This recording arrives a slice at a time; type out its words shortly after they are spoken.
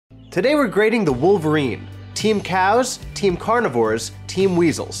Today we're grading the Wolverine. Team Cows, Team Carnivores, Team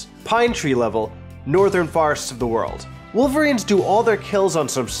Weasels. Pine tree level, northern forests of the world. Wolverines do all their kills on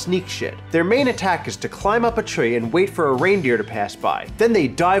some sneak shit. Their main attack is to climb up a tree and wait for a reindeer to pass by. Then they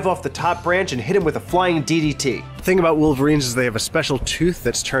dive off the top branch and hit him with a flying DDT. The thing about Wolverines is they have a special tooth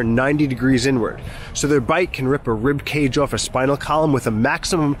that's turned 90 degrees inward, so their bite can rip a rib cage off a spinal column with a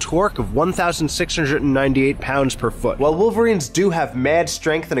maximum torque of 1,698 pounds per foot. While Wolverines do have mad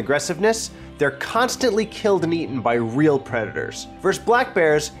strength and aggressiveness, they're constantly killed and eaten by real predators. Versus black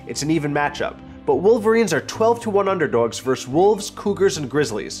bears, it's an even matchup. But Wolverines are 12-1 underdogs versus wolves, cougars, and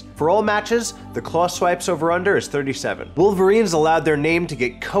grizzlies. For all matches, the claw swipes over-under is 37. Wolverines allowed their name to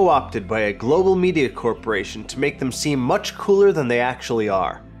get co-opted by a global media corporation to make them seem much cooler than they actually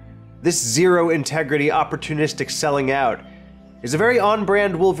are. This zero-integrity, opportunistic selling out is a very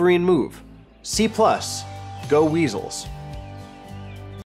on-brand Wolverine move. C+, go Weasels.